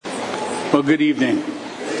Well, good evening.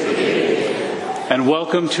 And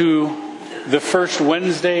welcome to the first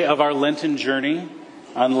Wednesday of our Lenten journey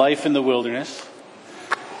on Life in the Wilderness.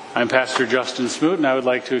 I'm Pastor Justin Smoot, and I would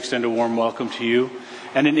like to extend a warm welcome to you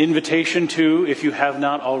and an invitation to, if you have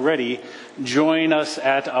not already, join us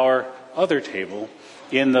at our other table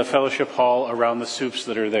in the fellowship hall around the soups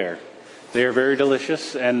that are there. They are very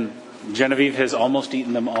delicious, and Genevieve has almost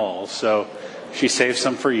eaten them all, so she saved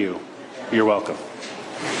some for you. You're welcome.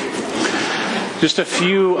 Just a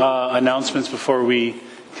few announcements before we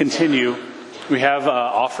continue. We have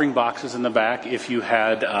offering boxes in the back if you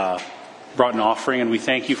had brought an offering, and we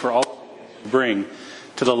thank you for all you bring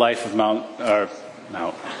to the life of Mount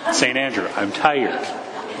St. Andrew. I'm tired.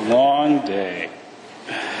 Long day.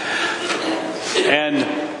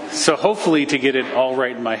 And so hopefully, to get it all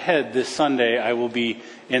right in my head, this Sunday I will be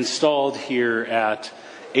installed here at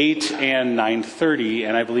 8 and 9:30,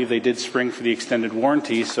 and I believe they did spring for the extended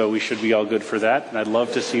warranty, so we should be all good for that. And I'd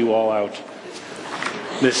love to see you all out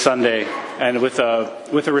this Sunday, and with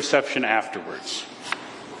a reception afterwards.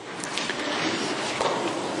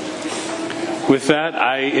 With that,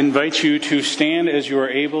 I invite you to stand as you are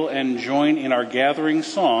able and join in our gathering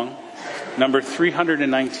song, number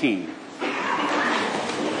 319.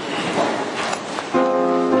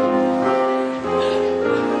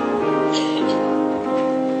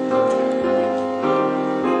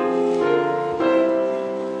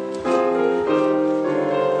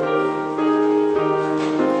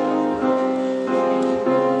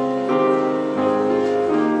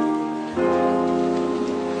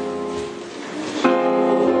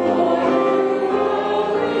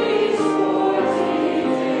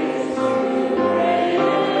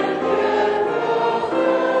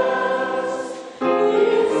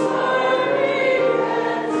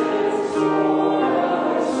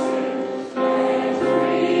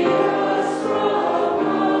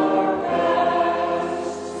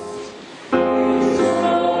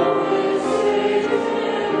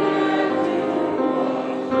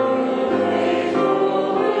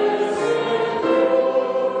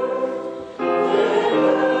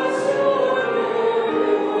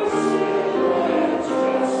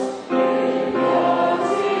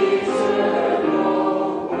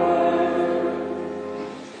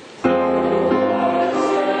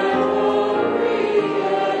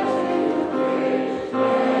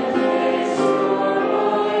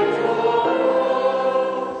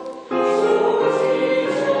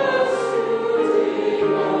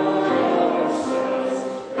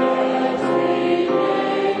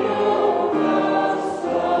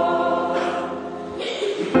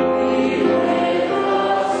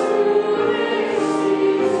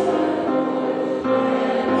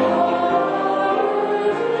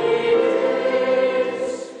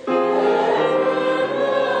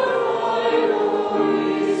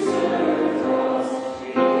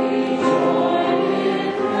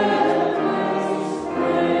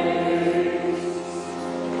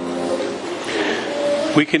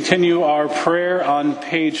 We continue our prayer on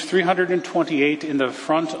page 328 in the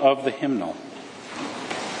front of the hymnal.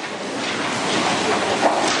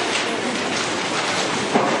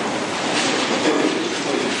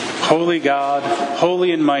 Holy God,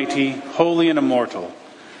 holy and mighty, holy and immortal,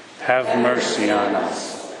 have mercy on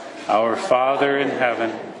us. Our Father in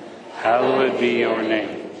heaven, hallowed be your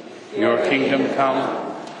name. Your kingdom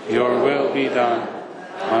come, your will be done,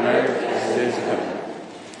 on earth as it is in heaven.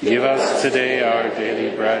 Give us today our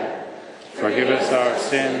daily bread. Forgive us our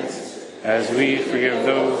sins, as we forgive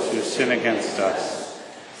those who sin against us.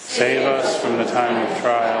 Save us from the time of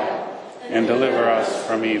trial, and deliver us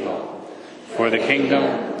from evil. For the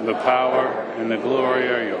kingdom, the power, and the glory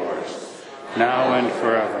are yours, now and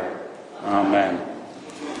forever. Amen.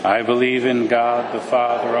 I believe in God, the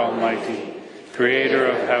Father Almighty, creator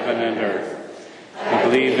of heaven and earth. I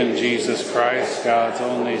believe in Jesus Christ, God's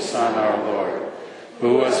only Son, our Lord,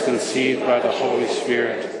 who was conceived by the Holy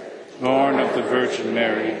Spirit, born of the Virgin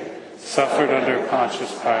Mary, suffered under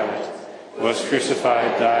Pontius Pilate, was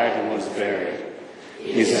crucified, died, and was buried.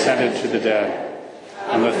 He ascended to the dead.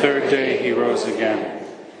 On the third day he rose again.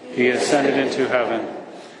 He ascended into heaven.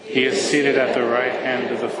 He is seated at the right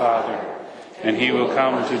hand of the Father, and he will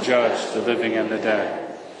come to judge the living and the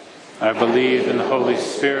dead. I believe in the Holy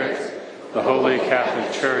Spirit, the Holy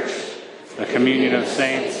Catholic Church, the communion of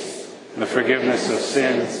saints, the forgiveness of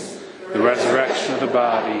sins, the resurrection of the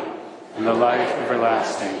body, and the life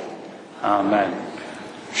everlasting. Amen.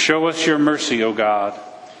 Show us your mercy, O God,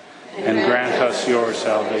 and grant us your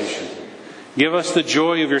salvation. Give us the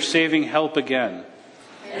joy of your saving help again,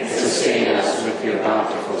 and sustain us with your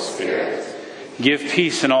bountiful Spirit. Give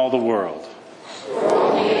peace in all the world. For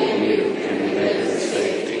only in you can we live in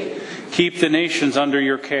safety. Keep the nations under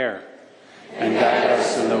your care, and guide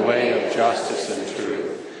us in the way of justice and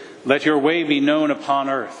truth. Let your way be known upon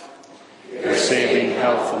earth, your saving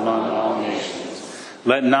health among all nations.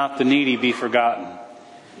 Let not the needy be forgotten,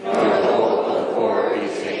 nor the hope of the poor be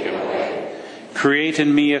taken away. Create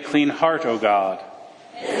in me a clean heart, O God,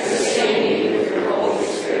 and sustain me with your Holy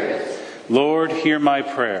Spirit. Lord, hear my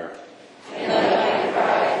prayer. And let my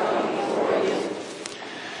cry come before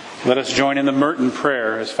you. Let us join in the Merton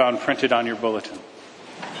prayer as found printed on your bulletin.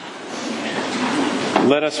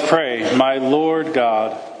 Let us pray. My Lord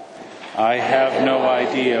God, I have no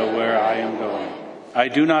idea where I am going. I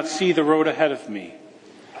do not see the road ahead of me.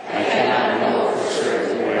 I cannot know for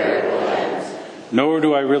certain where it will end. Nor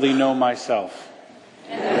do I really know myself.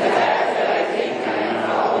 And the fact that I think I am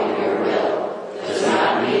following your will does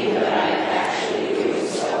not mean that I am actually doing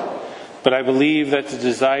so. But I believe that the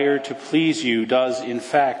desire to please you does in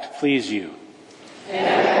fact please you.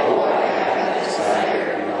 And I hope I have that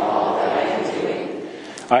desire in all that I am doing.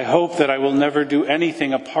 I hope that I will never do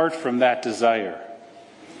anything apart from that desire.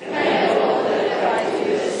 And I know that if I do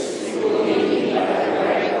this, you will lead me by the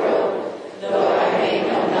right road, though I may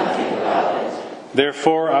know nothing about it.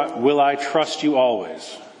 Therefore will I trust you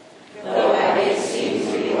always. Though I may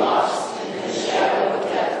seem to be lost in the shadow of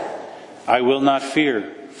death. I will not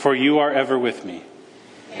fear, for you are ever with me.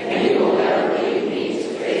 And you will never leave me to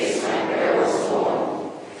face my perils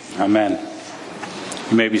alone. Amen.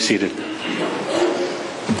 You may be seated.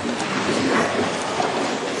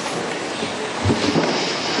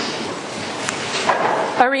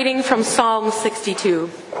 A reading from Psalm 62.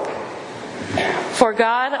 For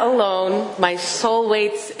God alone my soul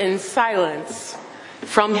waits in silence.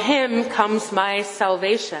 From him comes my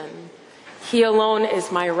salvation. He alone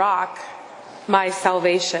is my rock, my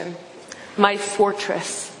salvation, my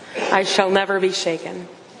fortress. I shall never be shaken.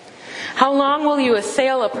 How long will you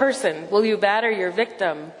assail a person? Will you batter your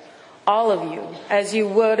victim? All of you, as you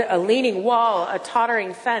would a leaning wall, a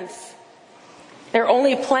tottering fence. Their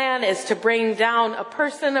only plan is to bring down a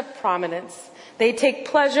person of prominence. They take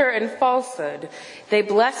pleasure in falsehood. They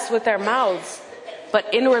bless with their mouths,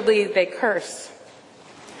 but inwardly they curse.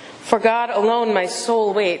 For God alone my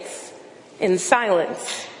soul waits in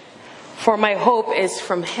silence, for my hope is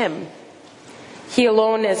from him. He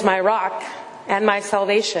alone is my rock and my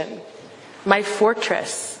salvation, my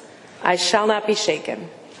fortress. I shall not be shaken.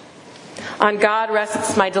 On God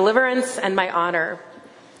rests my deliverance and my honor.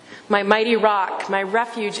 My mighty rock, my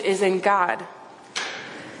refuge is in God.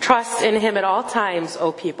 Trust in him at all times,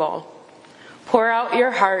 O people. Pour out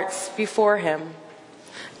your hearts before him.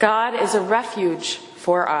 God is a refuge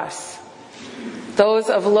for us. Those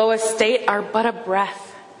of low estate are but a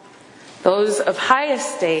breath. Those of high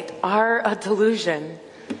estate are a delusion.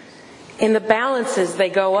 In the balances they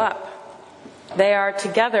go up. They are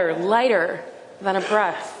together lighter than a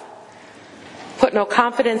breath. Put no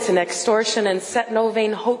confidence in extortion and set no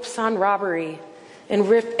vain hopes on robbery.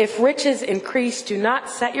 And if riches increase, do not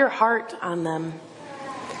set your heart on them.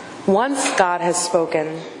 Once God has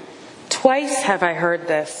spoken, twice have I heard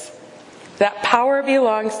this, that power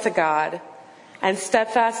belongs to God, and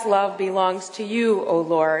steadfast love belongs to you, O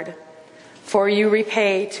Lord, for you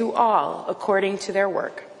repay to all according to their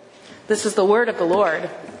work. This is the word of the Lord.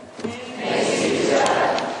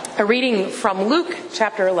 A reading from Luke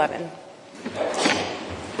chapter 11.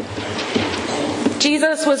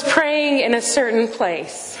 Jesus was praying in a certain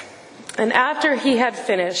place, and after he had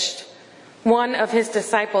finished, one of his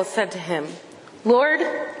disciples said to him, Lord,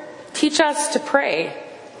 teach us to pray,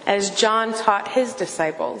 as John taught his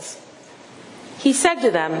disciples. He said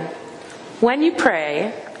to them, when you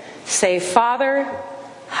pray, say, Father,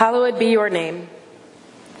 hallowed be your name.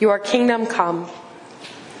 Your kingdom come.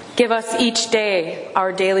 Give us each day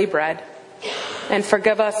our daily bread, and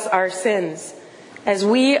forgive us our sins, as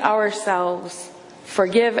we ourselves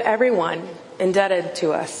forgive everyone indebted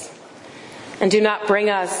to us. And do not bring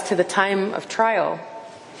us to the time of trial.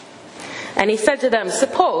 And he said to them,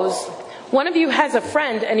 suppose one of you has a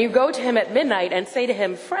friend, and you go to him at midnight and say to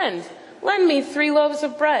him, Friend, lend me 3 loaves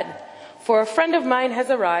of bread, for a friend of mine has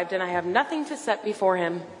arrived, and I have nothing to set before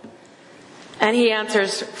him. And he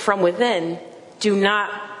answers from within, Do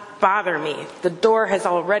not bother me. The door has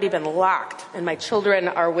already been locked, and my children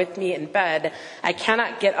are with me in bed. I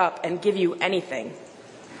cannot get up and give you anything.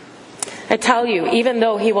 I tell you, even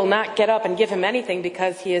though he will not get up and give him anything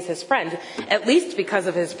because he is his friend, at least because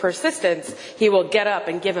of his persistence, he will get up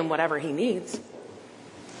and give him whatever he needs.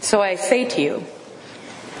 So I say to you,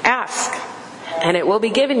 ask, and it will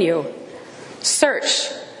be given you.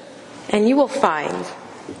 Search, and you will find.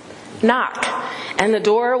 Knock, and the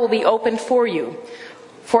door will be opened for you.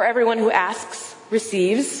 For everyone who asks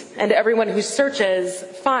receives, and everyone who searches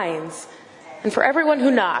finds. And for everyone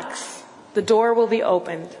who knocks, the door will be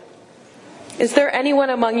opened. Is there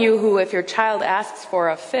anyone among you who, if your child asks for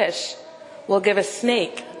a fish, will give a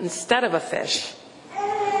snake instead of a fish?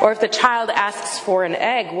 Or if the child asks for an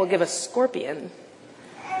egg, will give a scorpion?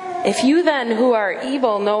 If you then, who are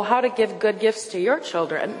evil, know how to give good gifts to your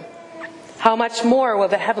children, how much more will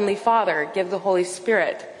the Heavenly Father give the Holy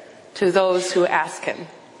Spirit to those who ask him?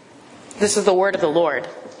 This is the word of the Lord.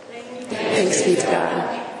 Thanks be to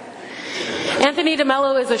God. Anthony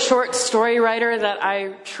DeMello is a short story writer that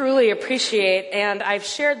I truly appreciate, and I've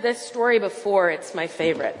shared this story before. It's my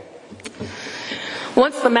favorite.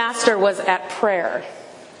 Once the master was at prayer.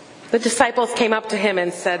 The disciples came up to him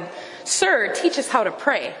and said, "Sir, teach us how to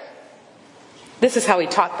pray." This is how he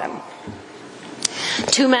taught them.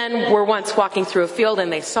 Two men were once walking through a field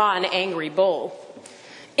and they saw an angry bull.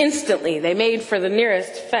 Instantly, they made for the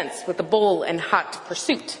nearest fence with the bull in hot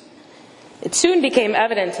pursuit. It soon became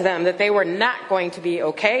evident to them that they were not going to be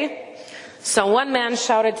okay. So one man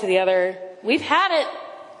shouted to the other, "We've had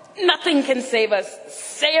it. Nothing can save us.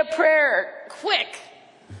 Say a prayer, quick."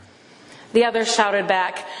 The other shouted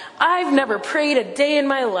back, "I've never prayed a day in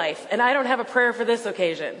my life, and I don't have a prayer for this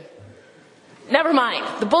occasion." "Never mind,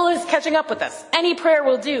 the bull is catching up with us. Any prayer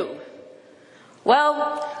will do."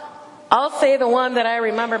 "Well, I'll say the one that I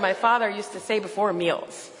remember my father used to say before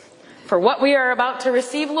meals. For what we are about to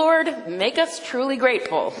receive, Lord, make us truly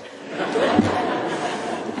grateful."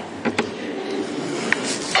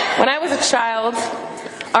 When I was a child,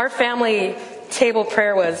 our family table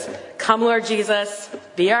prayer was, "Come, Lord Jesus,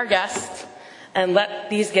 be our guest, and let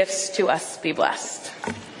these gifts to us be blessed."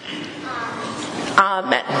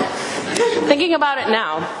 Amen. Thinking about it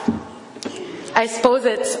now, I suppose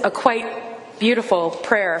it's a quite beautiful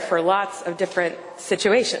prayer for lots of different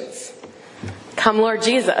situations. Come, Lord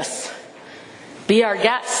Jesus, be our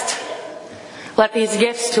guest. Let these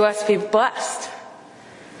gifts to us be blessed.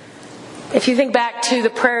 If you think back to the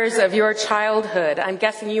prayers of your childhood, I'm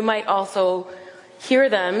guessing you might also hear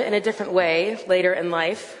them in a different way later in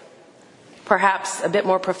life, perhaps a bit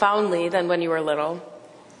more profoundly than when you were little.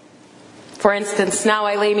 For instance, "Now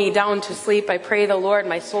I lay me down to sleep, I pray the Lord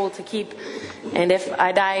my soul to keep. And if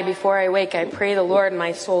I die before I wake, I pray the Lord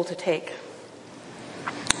my soul to take."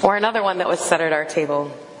 Or another one that was said at our table,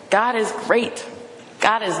 "God is great.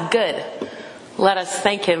 God is good. Let us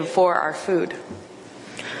thank him for our food."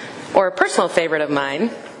 Or a personal favorite of mine,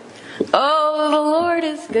 "Oh, the Lord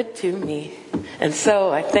is good to me. And so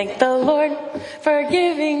I thank the Lord for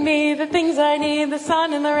giving me the things I need, the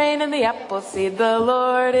sun and the rain and the apple seed. The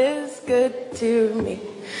Lord is good to me.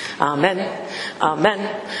 Amen, amen,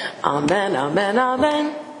 amen, amen,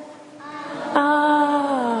 amen,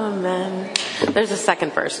 amen." There's a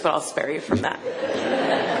second verse, but I'll spare you from that.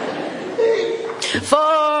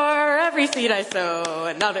 "For every seed I sow,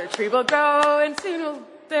 another tree will grow, and soon will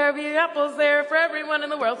there be apples there for everyone in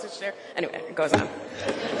the world to share." Anyway, it goes on.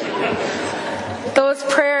 Those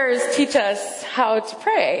prayers teach us how to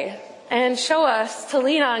pray and show us to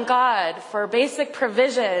lean on God for basic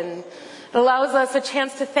provision. It allows us a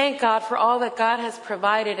chance to thank God for all that God has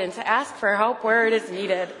provided and to ask for help where it is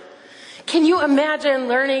needed. Can you imagine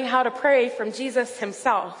learning how to pray from Jesus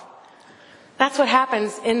himself? That's what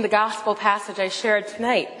happens in the gospel passage I shared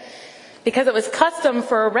tonight, because it was custom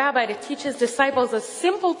for a rabbi to teach his disciples a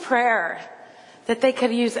simple prayer that they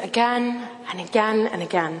could use again and again and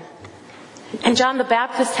again. And John the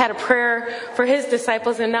Baptist had a prayer for his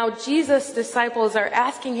disciples, and now Jesus' disciples are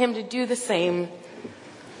asking him to do the same.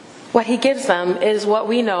 What he gives them is what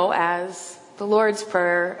we know as the Lord's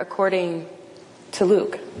Prayer according to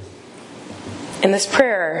Luke. In this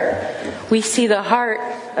prayer, we see the heart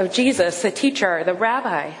of Jesus, the teacher, the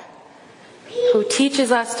rabbi, who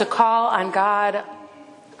teaches us to call on God,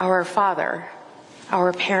 our Father,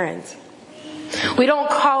 our parent. We don't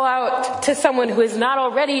call out to someone who is not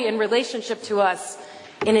already in relationship to us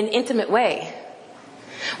in an intimate way.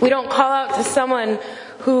 We don't call out to someone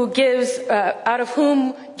who gives, out of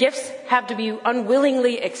whom gifts have to be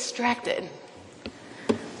unwillingly extracted.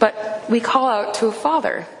 But we call out to a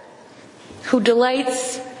Father who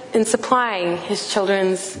delights in supplying his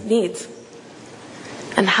children's needs.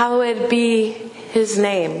 And hallowed be his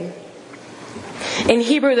name. In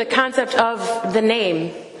Hebrew, the concept of the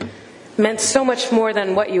name meant so much more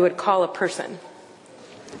than what you would call a person.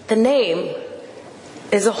 The name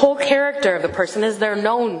is the whole character of the person as they're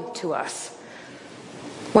known to us.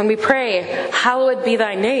 When we pray, "Hallowed be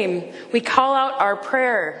thy name," we call out our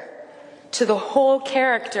prayer to the whole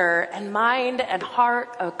character and mind and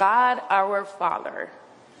heart of God our Father.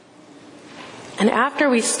 And after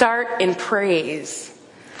we start in praise,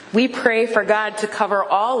 We pray for God to cover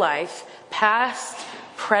all life, past,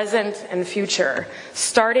 present, and future,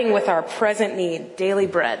 starting with our present need, daily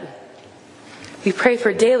bread. We pray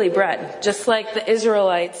for daily bread, just like the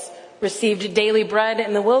Israelites received daily bread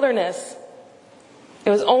in the wilderness. It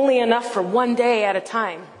was only enough for one day at a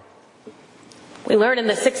time. We learn in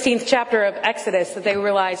the 16th chapter of Exodus that they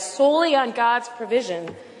relied solely on God's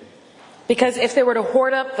provision, because if they were to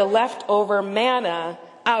hoard up the leftover manna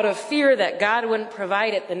out of fear that God wouldn't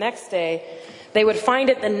provide it the next day, they would find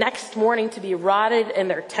it the next morning to be rotted in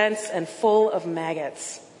their tents and full of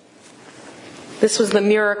maggots. This was the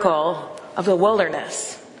miracle of the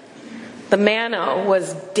wilderness. The manna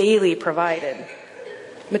was daily provided,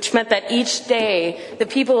 which meant that each day the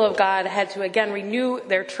people of God had to again renew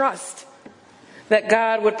their trust that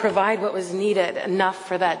God would provide what was needed, enough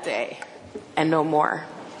for that day and no more.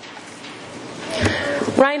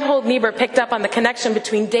 Reinhold Niebuhr picked up on the connection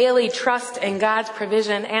between daily trust in God's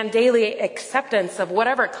provision and daily acceptance of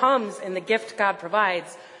whatever comes in the gift God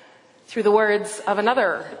provides through the words of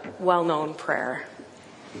another well-known prayer.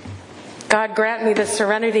 God, grant me the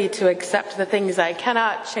serenity to accept the things I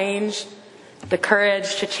cannot change, the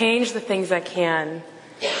courage to change the things I can,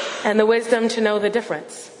 and the wisdom to know the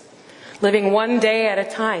difference. Living one day at a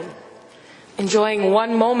time, enjoying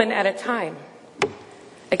one moment at a time,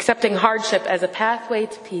 accepting hardship as a pathway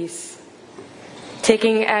to peace,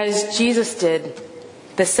 taking, as Jesus did,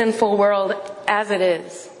 the sinful world as it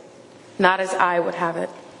is, not as I would have it.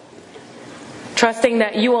 Trusting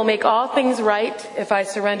that you will make all things right if I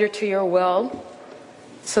surrender to your will,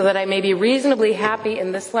 so that I may be reasonably happy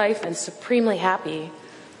in this life and supremely happy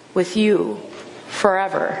with you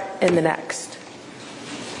forever in the next.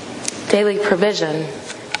 Daily provision,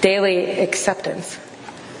 daily acceptance.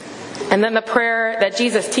 And then the prayer that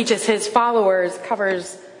Jesus teaches his followers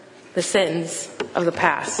covers the sins of the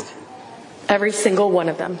past. Every single one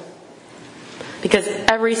of them. Because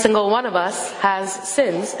every single one of us has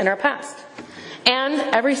sins in our past. And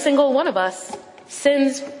every single one of us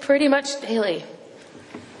sins pretty much daily.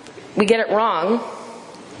 We get it wrong.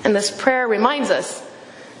 And this prayer reminds us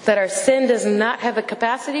that our sin does not have the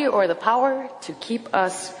capacity or the power to keep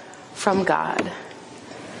us from God.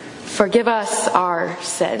 Forgive us our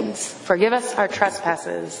sins. Forgive us our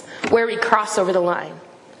trespasses where we cross over the line,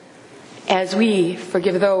 as we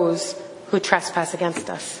forgive those who trespass against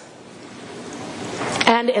us.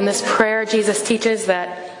 And in this prayer, Jesus teaches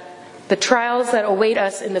that the trials that await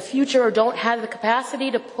us in the future don't have the capacity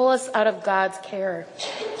to pull us out of God's care.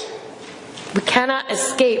 We cannot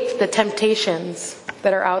escape the temptations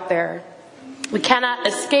that are out there. We cannot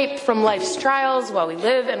escape from life's trials while we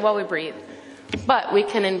live and while we breathe. But we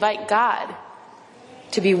can invite God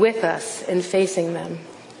to be with us in facing them.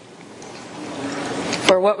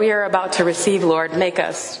 For what we are about to receive, Lord, make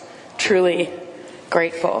us truly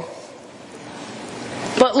grateful.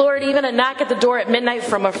 But Lord, even a knock at the door at midnight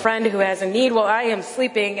from a friend who has a need while I am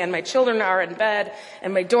sleeping and my children are in bed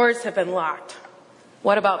and my doors have been locked.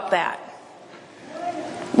 What about that?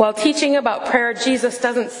 While teaching about prayer, Jesus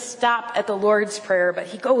doesn't stop at the Lord's Prayer, but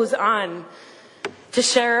he goes on to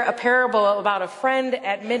share a parable about a friend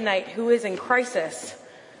at midnight who is in crisis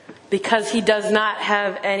because he does not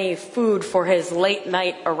have any food for his late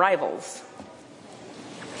night arrivals.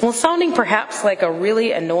 Well, sounding perhaps like a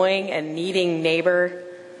really annoying and needing neighbor,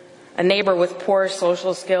 a neighbor with poor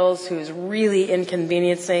social skills who's really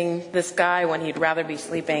inconveniencing this guy when he'd rather be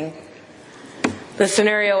sleeping. The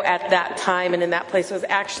scenario at that time and in that place was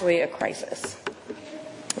actually a crisis.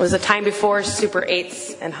 It was a time before Super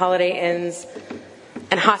 8s and Holiday Inns,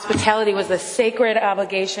 and hospitality was a sacred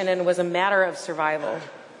obligation and was a matter of survival.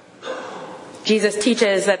 Jesus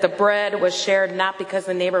teaches that the bread was shared not because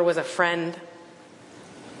the neighbor was a friend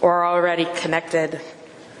or already connected,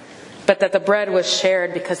 but that the bread was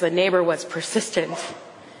shared because the neighbor was persistent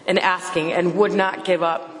in asking and would not give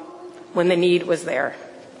up when the need was there.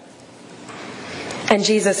 And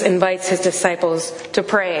Jesus invites his disciples to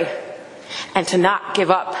pray and to not give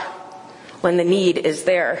up when the need is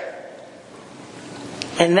there.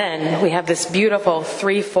 And then we have this beautiful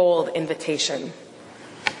threefold invitation: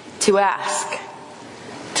 to ask,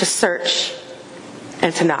 to search,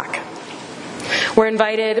 and to knock. We're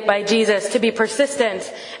invited by Jesus to be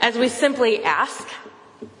persistent as we simply ask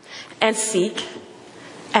and seek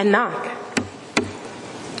and knock.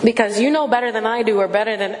 Because you know better than I do, or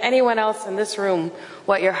better than anyone else in this room,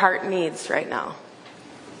 what your heart needs right now.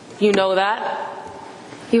 You know that.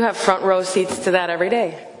 You have front row seats to that every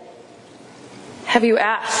day. Have you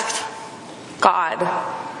asked God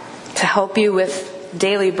to help you with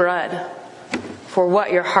daily bread for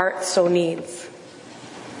what your heart so needs?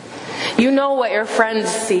 You know what your friends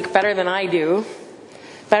seek better than I do.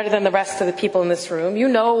 better than the rest of the people in this room. You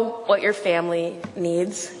know what your family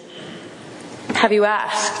needs. Have you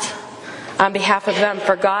asked on behalf of them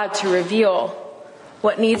for God to reveal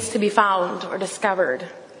what needs to be found or discovered?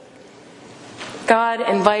 God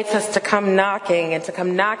invites us to come knocking, and to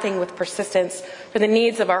come knocking with persistence for the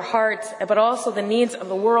needs of our hearts, but also the needs of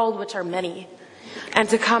the world, which are many, and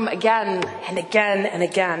to come again and again and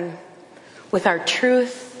again with our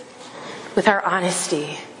truth, with our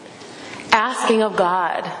honesty, asking of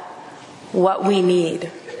God what we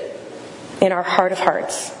need in our heart of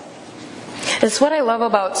hearts. It's what I love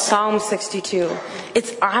about Psalm 62.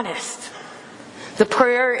 It's honest. The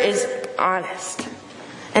prayer is honest.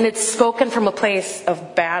 And it's spoken from a place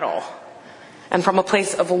of battle, and from a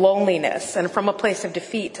place of loneliness, and from a place of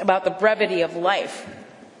defeat, about the brevity of life.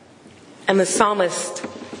 And the psalmist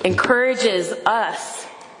encourages us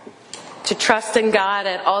to trust in God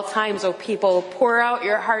at all times, O people. Pour out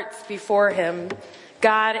your hearts before him.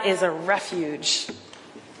 God is a refuge,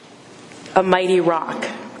 a mighty rock.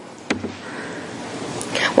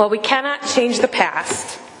 While we cannot change the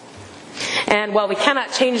past, and while we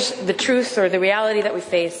cannot change the truth or the reality that we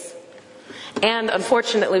face, and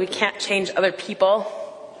unfortunately we can't change other people,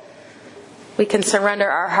 we can surrender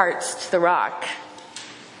our hearts to the rock.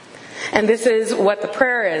 And this is what the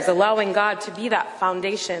prayer is, allowing God to be that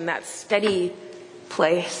foundation, that steady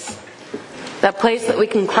place. That place that we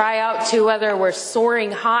can cry out to whether we're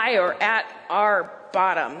soaring high or at our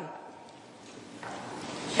bottom.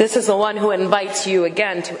 This is the one who invites you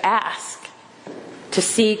again to ask, to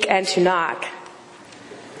seek, and to knock.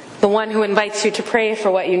 The one who invites you to pray for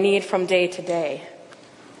what you need from day to day.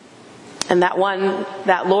 And that one,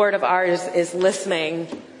 that Lord of ours, is listening.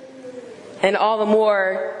 And all the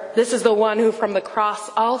more, this is the one who from the cross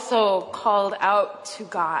also called out to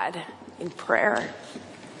God in prayer.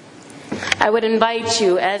 I would invite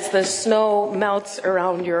you, as the snow melts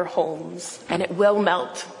around your homes, and it will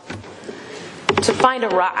melt, to find a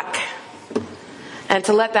rock, and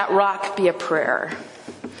to let that rock be a prayer,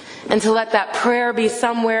 and to let that prayer be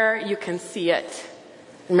somewhere you can see it.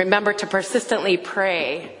 And remember to persistently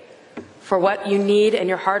pray for what you need in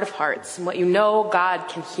your heart of hearts, and what you know God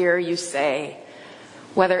can hear you say,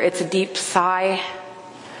 whether it's a deep sigh,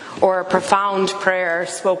 or a profound prayer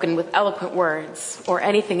spoken with eloquent words, or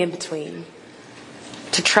anything in between.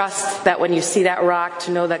 To trust that when you see that rock,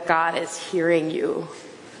 to know that God is hearing you,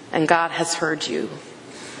 and God has heard you.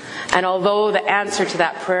 And although the answer to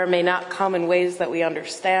that prayer may not come in ways that we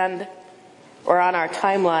understand or on our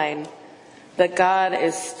timeline, that God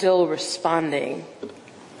is still responding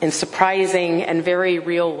in surprising and very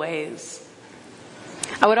real ways.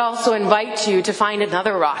 I would also invite you to find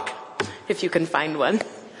another rock, if you can find one,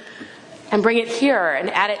 and bring it here and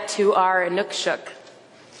add it to our Inukshuk.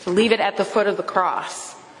 Leave it at the foot of the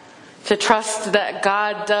cross. To trust that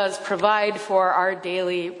God does provide for our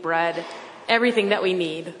daily bread, everything that we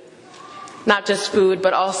need. Not just food,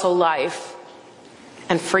 but also life,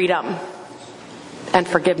 and freedom, and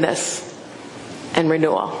forgiveness, and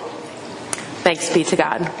renewal. Thanks be to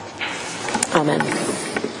God. Amen.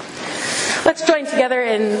 Let's join together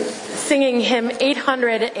in singing hymn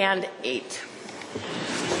 808.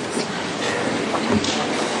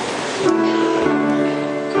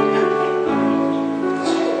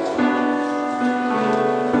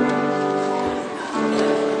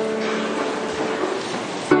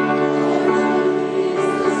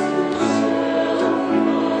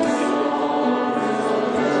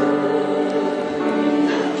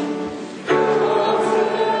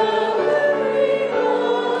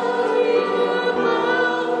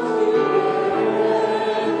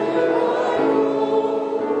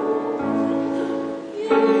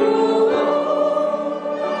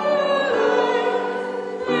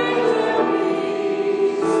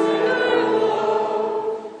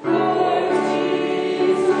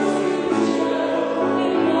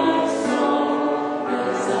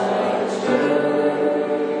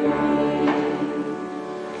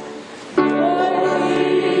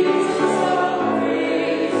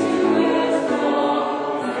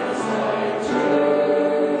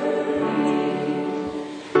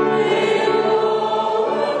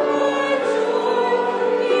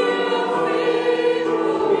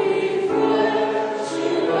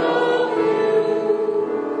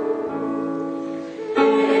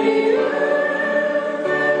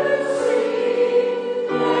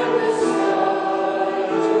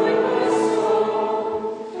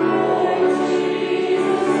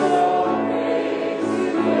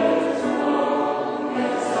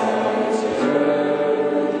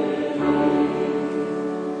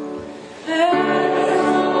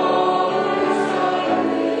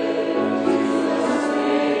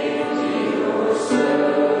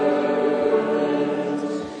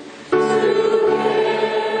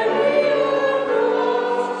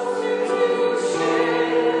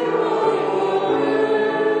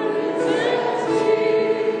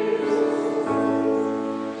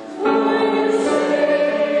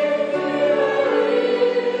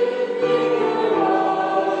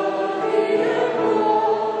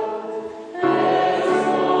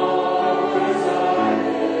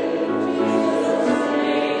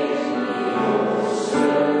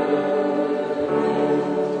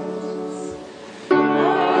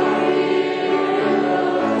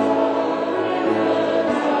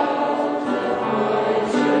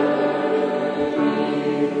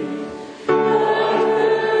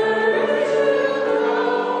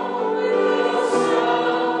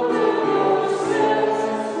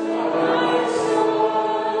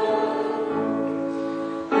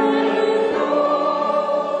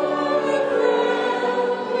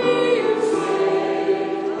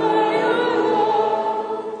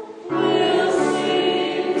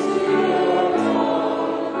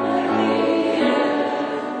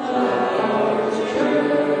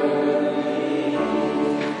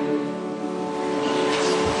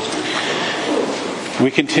 We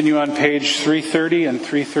continue on page 330 and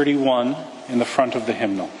 331 in the front of the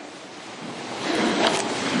hymnal.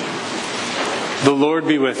 The Lord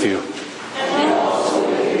be with you.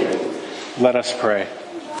 Let us pray.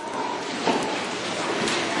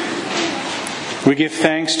 We give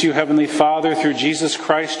thanks to you, Heavenly Father, through Jesus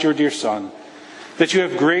Christ, your dear Son, that you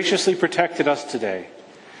have graciously protected us today.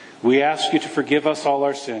 We ask you to forgive us all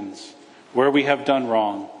our sins, where we have done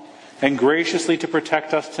wrong, and graciously to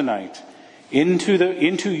protect us tonight.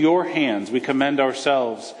 Into your hands we commend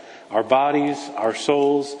ourselves, our bodies, our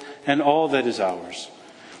souls, and all that is ours.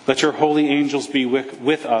 Let your holy angels be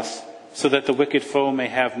with us, so that the wicked foe may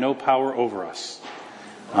have no power over us.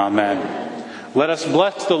 Amen. Let us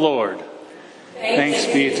bless the Lord. Thanks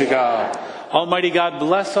be to God. Almighty God,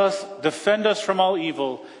 bless us, defend us from all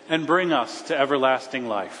evil, and bring us to everlasting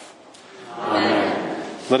life. Amen.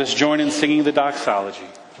 Let us join in singing the doxology.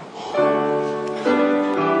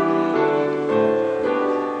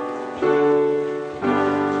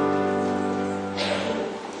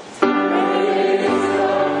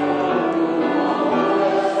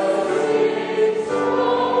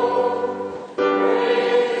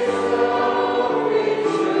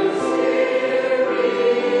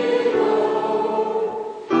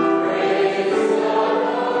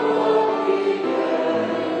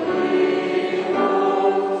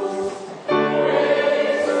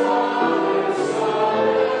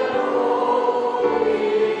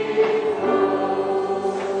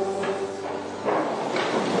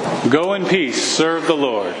 Go in peace, serve the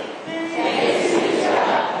Lord.